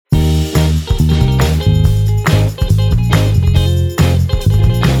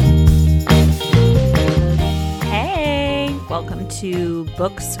to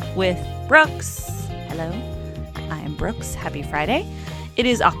Books with Brookes. Hello, I am Brookes. Happy Friday. It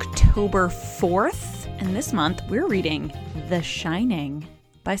is October 4th, and this month we're reading The Shining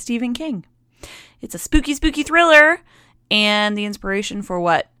by Stephen King. It's a spooky, spooky thriller, and the inspiration for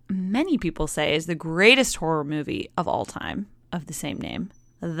what many people say is the greatest horror movie of all time of the same name,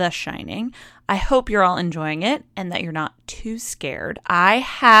 The Shining. I hope you're all enjoying it and that you're not too scared. I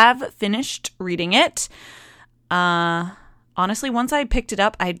have finished reading it. Honestly, once I picked it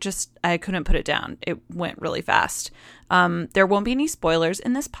up, I couldn't put it down. It went really fast. There won't be any spoilers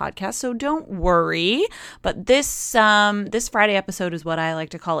in this podcast, so don't worry. But this Friday episode is what I like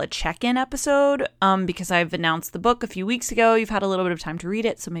to call a check-in episode, because I've announced the book a few weeks ago. You've had a little bit of time to read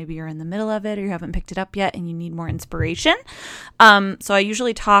it, so maybe you're in the middle of it or you haven't picked it up yet and you need more inspiration. So I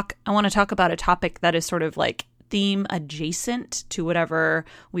want to talk about a topic that is sort of like theme adjacent to whatever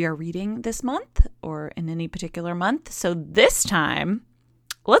we are reading this month or in any particular month. So this time,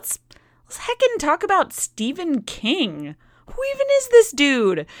 let's heckin' talk about Stephen King. Who even is this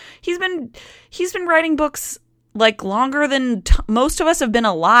dude? He's been writing books like longer than most of us have been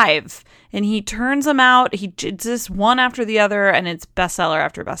alive, and he turns them out. It's just one after the other, and it's bestseller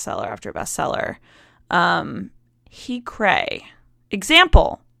after bestseller after bestseller. He cray.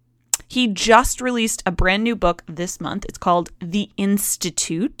 Example. He just released a brand new book this month. It's called The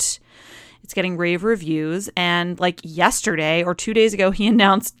Institute. It's getting rave reviews. And like yesterday or 2 days ago, he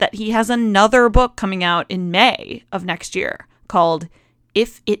announced that he has another book coming out in May of next year called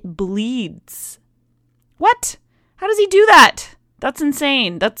If It Bleeds. What? How does he do that? That's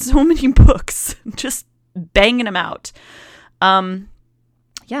insane. That's so many books. Just banging them out.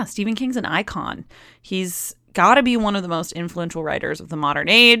 Yeah, Stephen King's an icon. He's got to be one of the most influential writers of the modern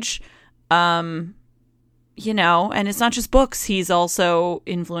age. And it's not just books. He's also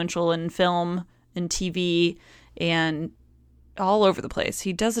influential in film and TV and all over the place.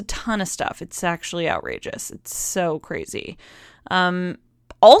 He does a ton of stuff. It's actually outrageous. It's so crazy.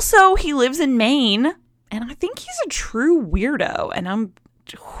 Also, he lives in Maine, and I think he's a true weirdo. And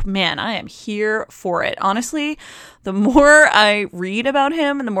I am here for it. Honestly, the more I read about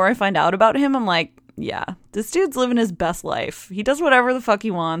him and the more I find out about him, I'm like, yeah, this dude's living his best life. He does whatever the fuck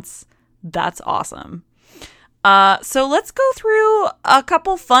he wants. That's awesome. So let's go through a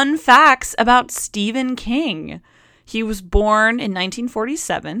couple fun facts about Stephen King. He was born in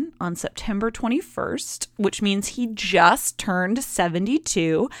 1947 on September 21st, which means he just turned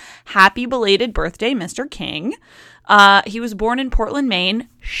 72. Happy belated birthday, Mr. King. He was born in Portland, Maine.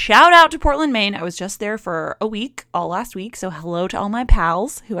 Shout out to Portland, Maine. I was just there for a week, all last week. So hello to all my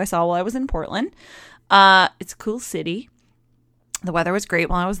pals who I saw while I was in Portland. It's a cool city. The weather was great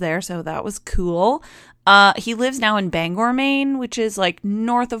while I was there, so that was cool. He lives now in Bangor, Maine, which is like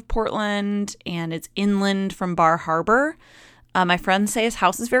north of Portland, and it's inland from Bar Harbor. My friends say his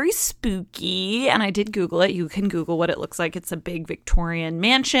house is very spooky, and I did Google it. You can Google what it looks like. It's a big Victorian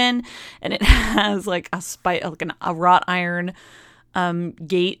mansion, and it has like a wrought iron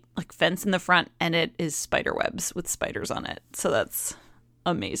gate, like fence in the front, and it is spider webs with spiders on it. So that's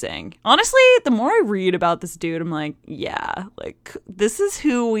amazing. Honestly, the more I read about this dude, I'm like, yeah, like this is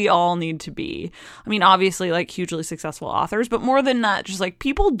who we all need to be. I mean, obviously like hugely successful authors, but more than that, just like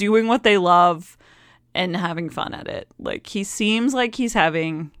people doing what they love and having fun at it. Like he seems like he's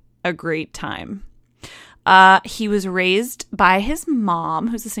having a great time. He was raised by his mom,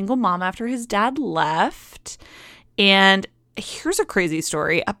 who's a single mom after his dad left. And here's a crazy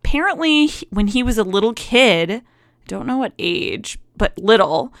story. Apparently, when he was a little kid, I don't know what age, but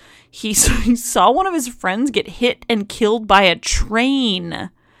little, he saw one of his friends get hit and killed by a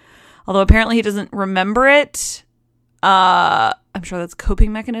train. Although apparently he doesn't remember it. I'm sure that's a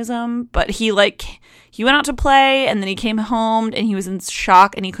coping mechanism. But he went out to play, and then he came home and he was in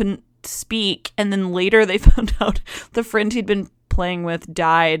shock and he couldn't speak. And then later they found out the friend he'd been playing with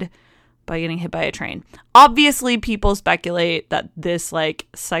died by getting hit by a train. Obviously, people speculate that this like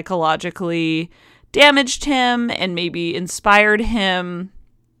psychologically damaged him and maybe inspired him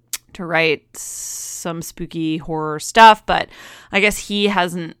to write some spooky horror stuff, but I guess he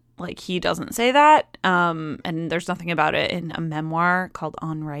doesn't say that, and there's nothing about it in a memoir called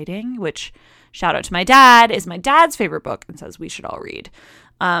On Writing, which, shout out to my dad, is my dad's favorite book and says we should all read.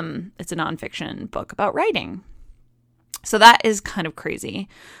 It's a nonfiction book about writing. So that is kind of crazy.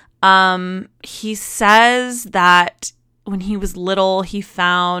 He says that when he was little, he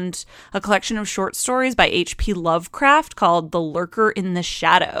found a collection of short stories by H.P. Lovecraft called The Lurker in the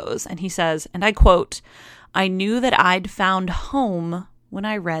Shadows. And he says, and I quote, "I knew that I'd found home when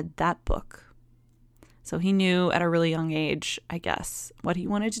I read that book." So he knew at a really young age, I guess, what he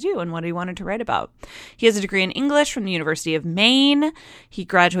wanted to do and what he wanted to write about. He has a degree in English from the University of Maine. He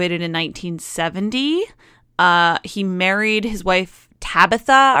graduated in 1970. He married his wife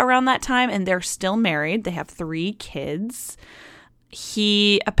Tabitha around that time, and they're still married. They have 3 kids.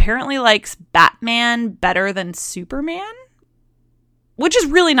 He apparently likes Batman better than Superman, which is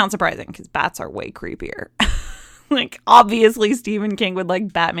really not surprising because bats are way creepier. Like, obviously, Stephen King would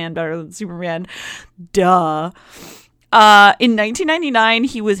like Batman better than Superman. Duh. In 1999,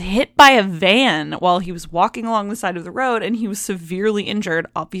 he was hit by a van while he was walking along the side of the road, and he was severely injured.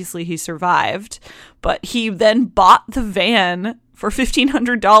 Obviously, he survived. But he then bought the van for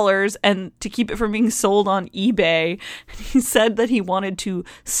 $1,500 and to keep it from being sold on eBay. He said that he wanted to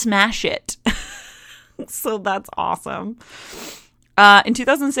smash it. So that's awesome. In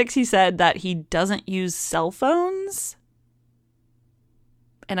 2006, he said that he doesn't use cell phones.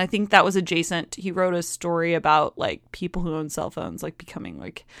 And I think that was adjacent. He wrote a story about like people who own cell phones, like becoming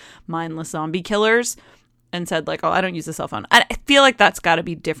like mindless zombie killers, and said like, oh, I don't use a cell phone. I feel like that's got to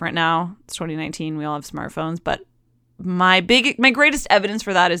be different now. It's 2019. We all have smartphones. But my greatest evidence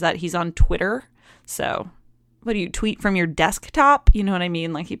for that is that he's on Twitter. So what do you tweet from your desktop? You know what I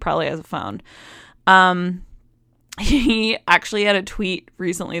mean? Like he probably has a phone. He actually had a tweet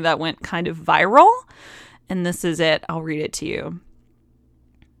recently that went kind of viral, and this is it. I'll read it to you.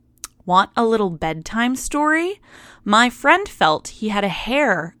 Want a little bedtime story? My friend felt he had a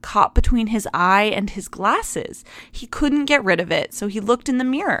hair caught between his eye and his glasses. He couldn't get rid of it, so he looked in the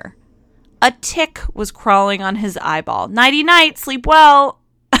mirror. A tick was crawling on his eyeball. Nighty-night, sleep well.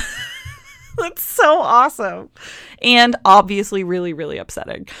 That's so awesome. And obviously really, really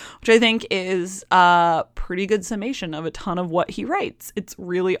upsetting, which I think is a pretty good summation of a ton of what he writes. It's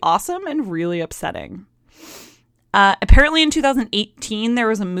really awesome and really upsetting. Apparently in 2018, there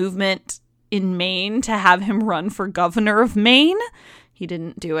was a movement in Maine to have him run for governor of Maine. He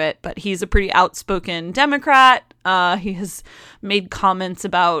didn't do it, but he's a pretty outspoken Democrat. He has made comments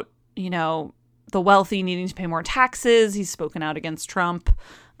about, the wealthy needing to pay more taxes. He's spoken out against Trump.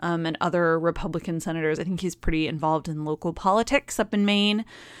 And other Republican senators. I think he's pretty involved in local politics up in Maine,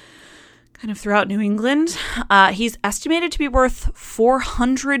 kind of throughout New England. He's estimated to be worth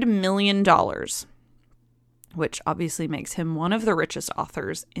 $400 million, which obviously makes him one of the richest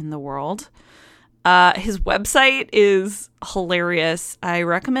authors in the world. His website is hilarious. I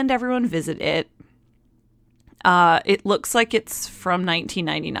recommend everyone visit it. It looks like it's from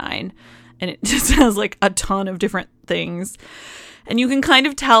 1999, and it just has like a ton of different things. And you can kind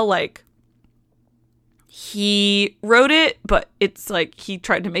of tell, like, he wrote it, but it's like he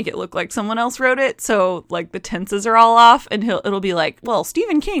tried to make it look like someone else wrote it. So, like, the tenses are all off, and it'll be like, well,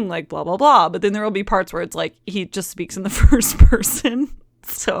 Stephen King, like, blah, blah, blah. But then there will be parts where it's like he just speaks in the first person.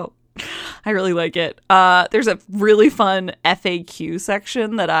 So I really like it. There's a really fun FAQ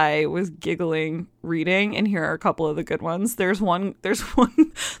section that I was giggling reading, and here are a couple of the good ones. There's one,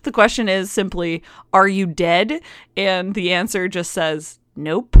 the question is simply, are you dead? And the answer just says,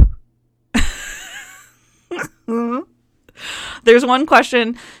 nope. There's one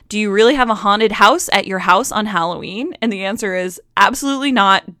question, do you really have a haunted house at your house on Halloween? And the answer is, absolutely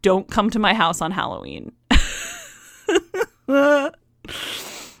not. Don't come to my house on Halloween.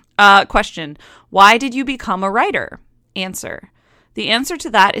 Question, why did you become a writer? Answer, the answer to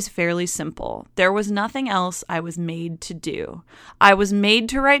that is fairly simple. There was nothing else I was made to do. I was made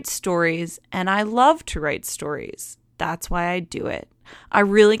to write stories, and I love to write stories. That's why I do it. I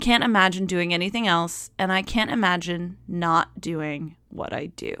really can't imagine doing anything else, and I can't imagine not doing what I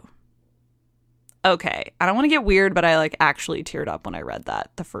do. Okay, I don't want to get weird, but I actually teared up when I read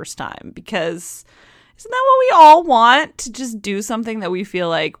that the first time, because isn't that what we all want? To just do something that we feel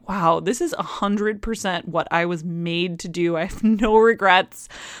like, wow, this is 100% what I was made to do. I have no regrets.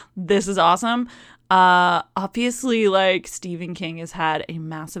 This is awesome. Obviously, Stephen King has had a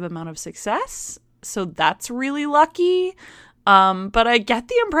massive amount of success, so that's really lucky. But I get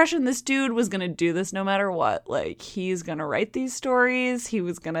the impression this dude was going to do this no matter what. He's going to write these stories. He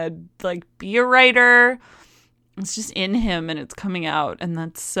was going to, be a writer. It's just in him and it's coming out, and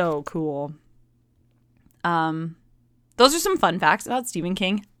that's so cool. Those are some fun facts about Stephen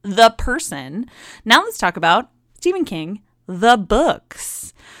King, the person. Now let's talk about Stephen King, the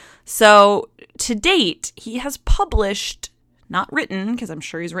books. So to date, he has published, not written, because I'm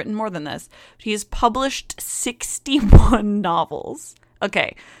sure he's written more than this, but he has published 61 novels.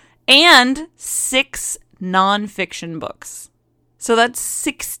 Okay. And 6 nonfiction books. So that's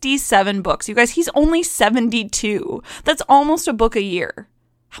 67 books. You guys, he's only 72. That's almost a book a year.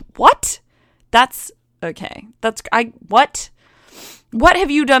 What? That's okay. What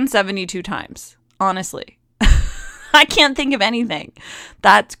have you done 72 times? honestly. I can't think of anything.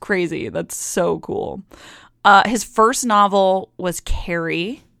 That's crazy. That's so cool. His first novel was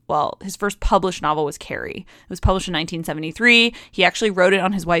Carrie. Well, his first published novel was Carrie. It was published in 1973. He actually wrote it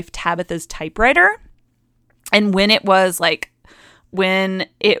on his wife Tabitha's typewriter. And when it was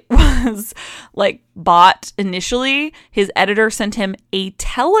bought initially, his editor sent him a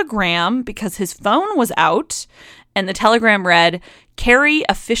telegram because his phone was out. And the telegram read, "Carrie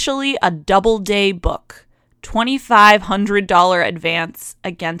officially a Doubleday book. $2,500 advance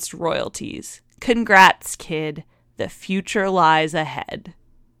against royalties. Congrats, kid. The future lies ahead.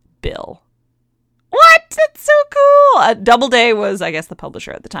 Bill." What? That's so cool. Doubleday was, I guess, the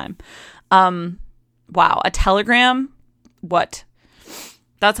publisher at the time. Wow. A telegram? What?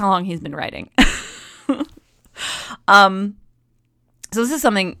 That's how long he's been writing. So this is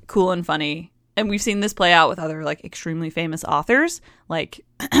something cool and funny. And we've seen this play out with other like extremely famous authors, like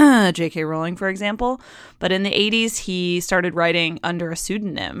J.K. Rowling, for example. But in the 80s, he started writing under a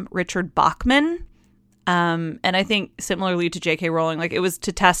pseudonym, Richard Bachman. And I think similarly to J.K. Rowling, like it was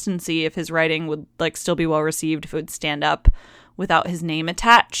to test and see if his writing would like still be well received, if it would stand up without his name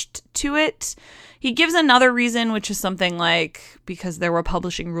attached to it. He gives another reason, which is something like because there were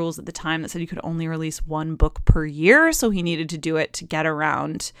publishing rules at the time that said you could only release one book per year. So he needed to do it to get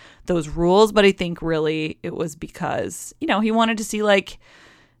around those rules. But I think really it was because, you know, he wanted to see like,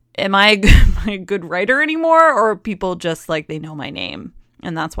 am I a good writer anymore? Or people just like they know my name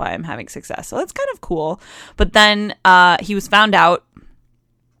and that's why I'm having success. So that's kind of cool. But then he was found out,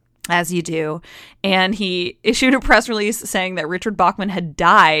 as you do, and he issued a press release saying that Richard Bachman had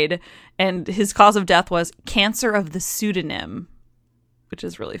died and his cause of death was cancer of the pseudonym, which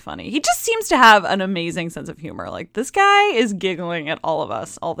is really funny. He just seems to have an amazing sense of humor. Like this guy is giggling at all of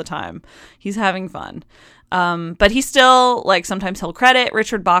us all the time. He's having fun. But he still, like, sometimes he'll credit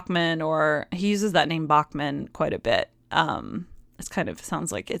Richard Bachman, or he uses that name Bachman quite a bit. It's kind of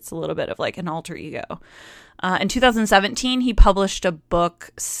sounds like it's a little bit of like an alter ego. In 2017, he published a book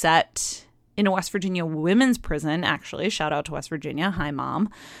set in a West Virginia women's prison, actually. Shout out to West Virginia. Hi,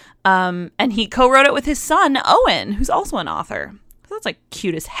 Mom. And he co-wrote it with his son, Owen, who's also an author. So that's like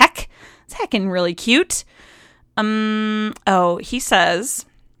cute as heck. It's heckin' really cute. He says,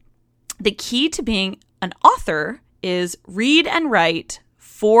 the key to being an author is read and write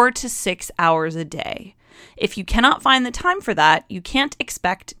 4 to 6 hours a day. If you cannot find the time for that, you can't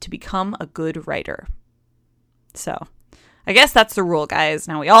expect to become a good writer. So I guess that's the rule, guys.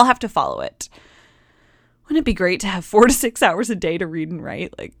 Now we all have to follow it. Wouldn't it be great to have 4 to 6 hours a day to read and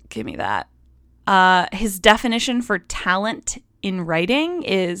write? Like, give me that. His definition for talent in writing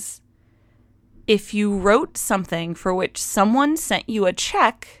is if you wrote something for which someone sent you a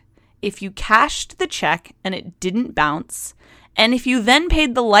check, if you cashed the check and it didn't bounce, and if you then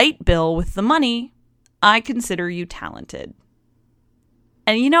paid the light bill with the money, I consider you talented.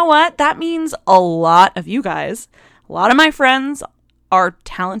 And you know what? That means a lot of you guys, a lot of my friends are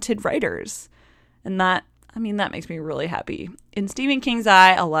talented writers. And that makes me really happy. In Stephen King's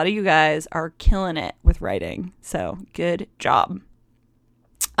eye, a lot of you guys are killing it with writing. So good job.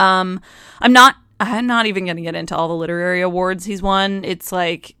 I'm not even going to get into all the literary awards he's won. It's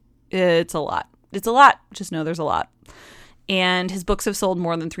like, it's a lot. It's a lot. Just know there's a lot. And his books have sold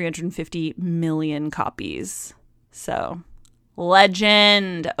more than 350 million copies. So,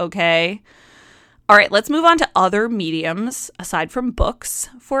 legend, okay? All right, let's move on to other mediums aside from books.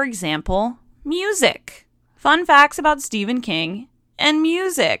 For example, music. Fun facts about Stephen King and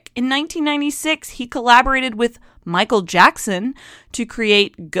music. In 1996, he collaborated with Michael Jackson to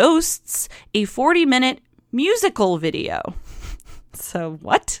create Ghosts, a 40-minute musical video. So,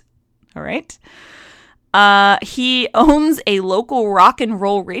 what? All right. He owns a local rock and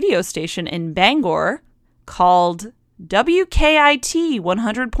roll radio station in Bangor called WKIT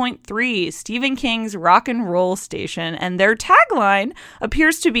 100.3, Stephen King's rock and roll station. And their tagline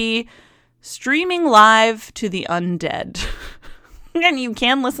appears to be streaming live to the undead. And you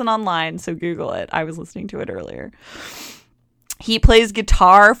can listen online, so Google it. I was listening to it earlier. He plays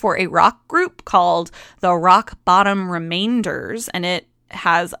guitar for a rock group called the Rock Bottom Remainders, and it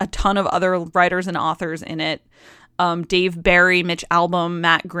has a ton of other writers and authors in it. Dave Barry, Mitch Albom,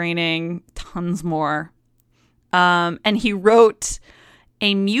 Matt Groening, tons more. And he wrote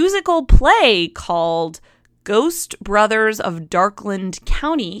a musical play called Ghost Brothers of Darkland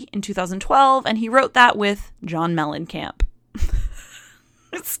County in 2012, and he wrote that with John Mellencamp.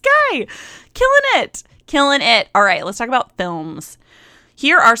 This guy, killing it. All right, let's talk about films.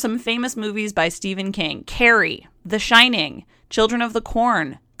 Here are some famous movies by Stephen King. Carrie, The Shining, Children of the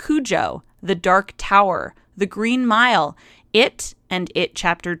Corn, Cujo, The Dark Tower, The Green Mile, It and It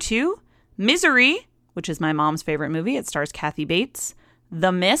Chapter 2, Misery, which is my mom's favorite movie. It stars Kathy Bates.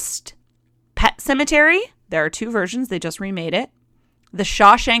 The Mist. Pet Sematary. There are 2 versions. They just remade it. The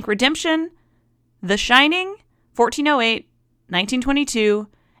Shawshank Redemption. The Shining. 1408. 1922.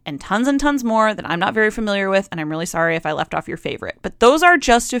 And tons more that I'm not very familiar with, and I'm really sorry if I left off your favorite. But those are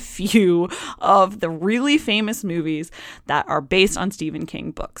just a few of the really famous movies that are based on Stephen King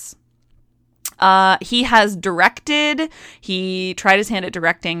books. He has directed, he tried his hand at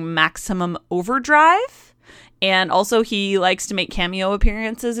directing Maximum Overdrive, and also he likes to make cameo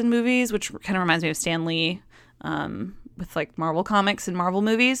appearances in movies, which kind of reminds me of Stan Lee with like Marvel Comics and Marvel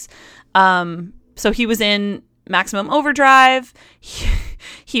movies. So he was in Maximum Overdrive.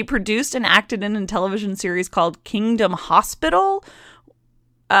 He produced and acted in a television series called Kingdom Hospital.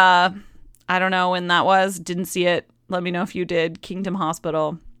 I don't know when that was. Didn't see it. Let me know if you did. Kingdom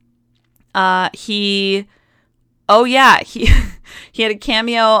Hospital. He had a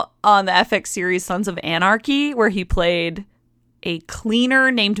cameo on the FX series Sons of Anarchy, where he played a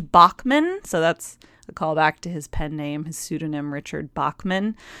cleaner named Bachman. So that's a callback to his pen name, his pseudonym, Richard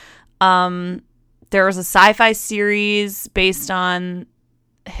Bachman. There was a sci-fi series based on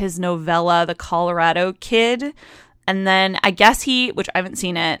his novella, The Colorado Kid. And then I guess which I haven't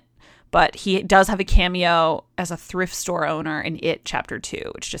seen it, but he does have a cameo as a thrift store owner in It Chapter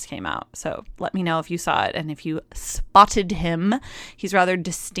 2, which just came out. So let me know if you saw it and if you spotted him. He's rather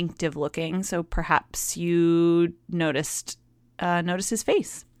distinctive looking, so perhaps you noticed his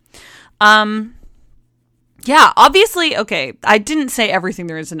face. Yeah, obviously, okay, I didn't say everything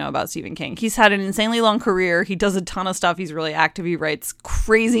there is to know about Stephen King. He's had an insanely long career. He does a ton of stuff. He's really active. He writes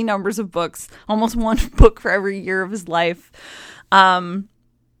crazy numbers of books, almost 1 book for every year of his life.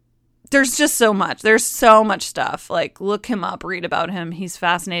 There's just so much. There's so much stuff. Like, look him up, read about him. He's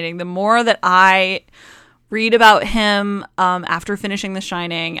fascinating. The more that I read about him after finishing The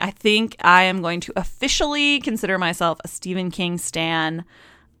Shining, I think I am going to officially consider myself a Stephen King stan.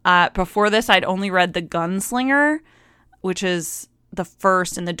 Before this, I'd only read The Gunslinger, which is the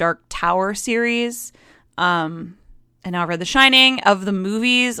first in the Dark Tower series. And now I've read The Shining. Of the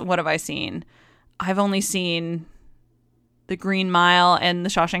movies, what have I seen? I've only seen The Green Mile and The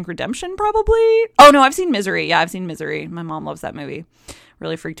Shawshank Redemption, probably. Oh, no, I've seen Misery. Yeah, I've seen Misery. My mom loves that movie.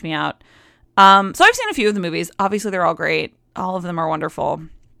 Really freaked me out. So I've seen a few of the movies. Obviously, they're all great. All of them are wonderful.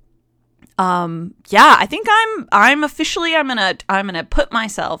 Yeah, I think I'm officially, I'm gonna put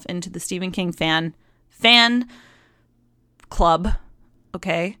myself into the Stephen King fan club.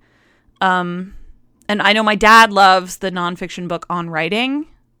 Okay. And I know my dad loves the nonfiction book On Writing,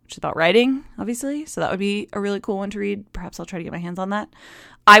 which is about writing, obviously. So that would be a really cool one to read. Perhaps I'll try to get my hands on that.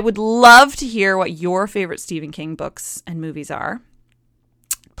 I would love to hear what your favorite Stephen King books and movies are.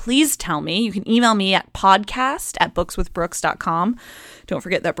 Please tell me. You can email me at podcast@bookswithbrooks.com. Don't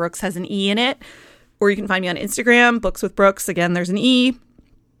forget that Brooks has an E in it. Or you can find me on Instagram, Books with Brooks. Again, there's an E.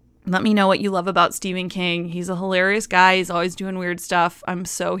 Let me know what you love about Stephen King. He's a hilarious guy. He's always doing weird stuff. I'm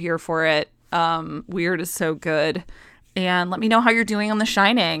so here for it. Weird is so good. And let me know how you're doing on The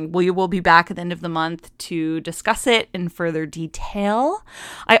Shining. We will be back at the end of the month to discuss it in further detail.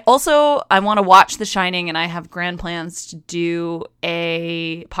 I want to watch The Shining, and I have grand plans to do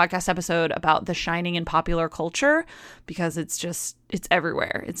a podcast episode about The Shining in popular culture, because it's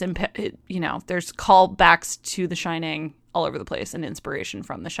everywhere. There's callbacks to The Shining all over the place and inspiration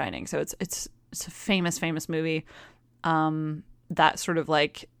from The Shining. So it's a famous movie that sort of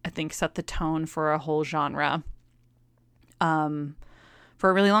like, I think, set the tone for a whole genre. For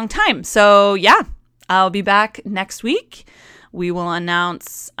a really long time. So yeah, I'll be back next week. We will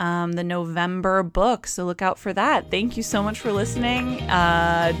announce the November book, so look out for that. Thank you so much for listening.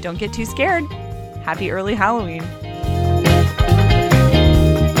 Don't get too scared. Happy early Halloween.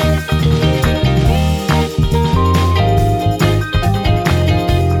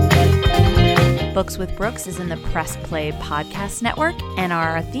 Books with Brooks is in the Press Play Podcast Network, and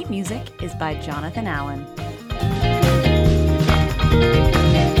our theme music is by Jonathan Allen.